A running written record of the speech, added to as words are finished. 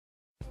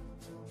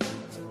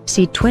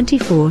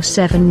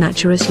C24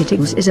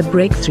 Natura-Ceuticals is a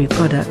breakthrough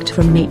product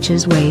from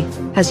Nature's Way,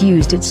 has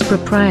used its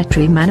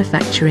proprietary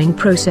manufacturing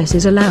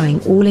processes allowing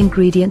all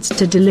ingredients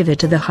to deliver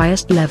to the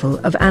highest level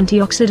of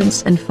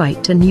antioxidants and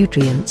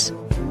phytonutrients.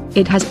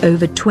 It has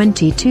over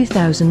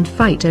 22,000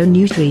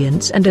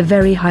 phytonutrients and a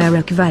very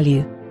hierarch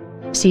value.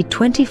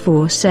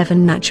 C24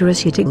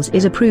 Natura-Ceuticals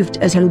is approved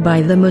as Halal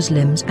by the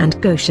Muslims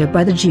and Kosher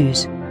by the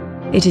Jews.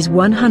 It is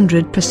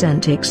 100%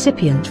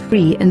 excipient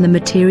free and the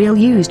material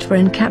used for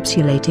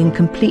encapsulating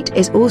complete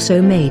is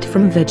also made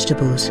from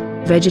vegetables,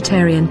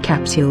 vegetarian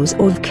capsules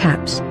or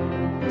caps.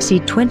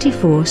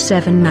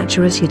 C24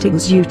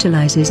 Natura-Ceuticals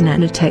utilizes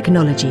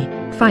Nanotechnology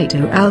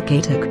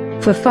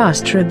Phyto-Alkatech for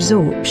faster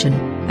absorption,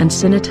 and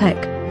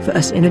Syner-tech for a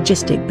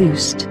synergistic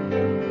boost.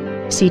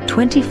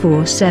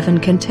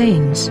 C24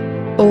 contains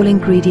all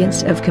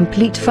ingredients of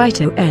complete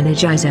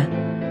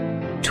phyto-energizer,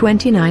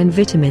 29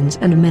 vitamins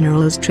and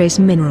minerals, trace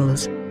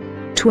minerals,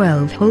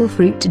 12 whole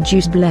fruit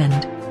juice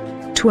blend,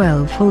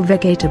 12 whole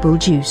vegetable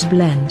juice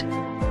blend,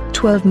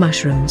 12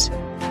 mushrooms,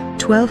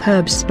 12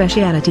 herbs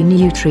specialty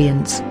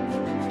nutrients,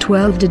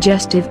 12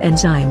 digestive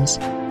enzymes,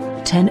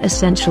 10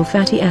 essential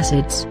fatty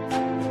acids,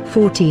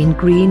 14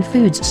 green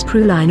foods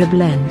spirulina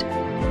blend,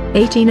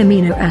 18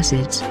 amino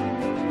acids,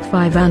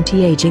 5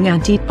 anti-aging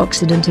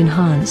antioxidant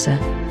enhancer,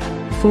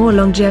 4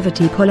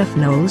 longevity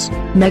polyphenols,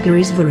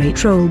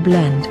 megaresveratrol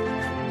blend.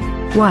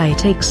 Why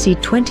take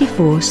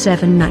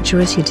C24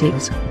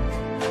 Natura-Ceuticals?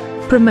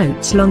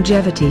 Promotes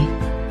longevity,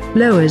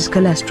 lowers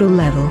cholesterol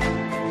level,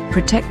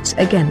 protects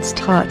against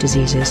heart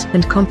diseases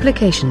and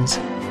complications,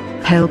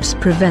 helps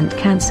prevent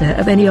cancer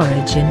of any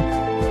origin,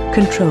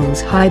 controls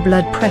high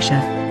blood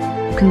pressure,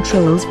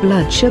 controls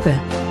blood sugar,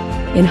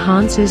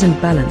 enhances and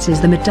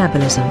balances the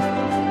metabolism,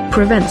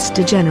 prevents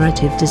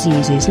degenerative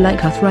diseases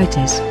like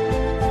arthritis,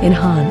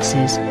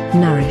 enhances,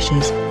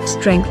 nourishes,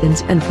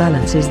 strengthens and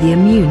balances the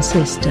immune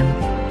system,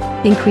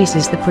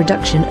 increases the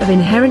production of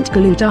inherent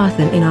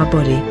glutathione in our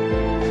body,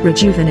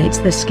 rejuvenates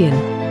the skin,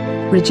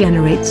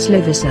 regenerates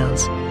liver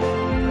cells,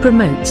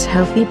 promotes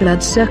healthy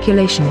blood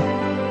circulation,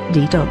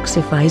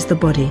 detoxifies the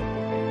body,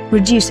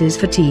 reduces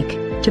fatigue,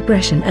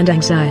 depression and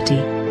anxiety,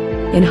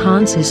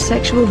 enhances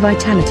sexual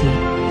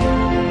vitality.